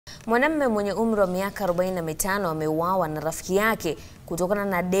Mwanaume mwenye umri wa miaka 45 ameuawa na rafiki yake kutokana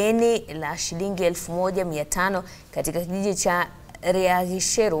na deni la shilingi 1500 katika kijiji cha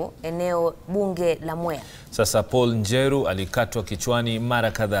Riagicheru, eneo bunge la Mwea. Sasa Paul Njeru alikatwa kichwani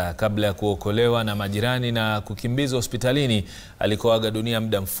mara kadhaa kabla ya kuokolewa na majirani na kukimbizwa hospitalini alikoaga dunia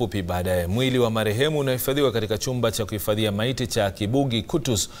muda mfupi baadaye. Mwili wa marehemu unahifadhiwa katika chumba cha kuhifadhia maiti cha Kibugi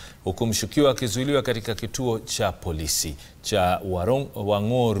Kutus, huku mshukiwa akizuiliwa katika kituo cha polisi cha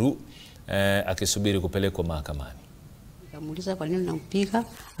Wang'oru akisubiri kupelekwa mahakamani. Nikamuuliza kwa nini nampiga,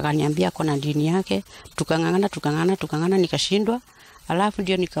 akaniambia kuna deni yake. Tukang'ang'ana nikashindwa. Alafu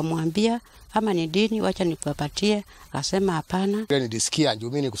ndio nikamwambia kama ni deni wacha nikupatie, akasema hapana.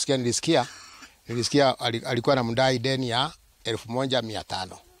 Nilisikia alikuwa anamdai deni ya 1500.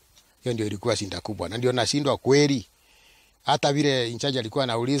 Hiyo ndio ilikuwa shinda kubwa. Na ndio nashindwa kweli. Hata vile in-charge alikuwa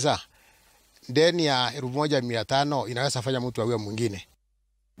anauliza deni ya 1500 inaweza fanya mtu awe mwingine.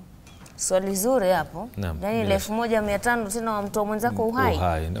 Swali zuri hapo. Yaani 1500 tena wamtoa mwenzako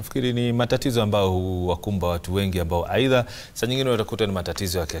uhai. Nafikiri ni matatizo ambao huwakumba watu wengi ambao aidha saa nyingine watakuta ni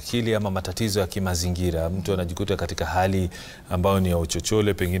matatizo ya kiakili ama matatizo ya kimazingira. Mtu anajikuta katika hali ambayo ni ya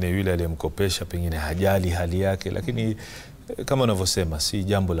uchochole, pengine yule aliyemkopesha pengine hajali hali yake, lakini kama unavyosema si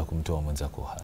jambo la kumtoa mwenzako uhai.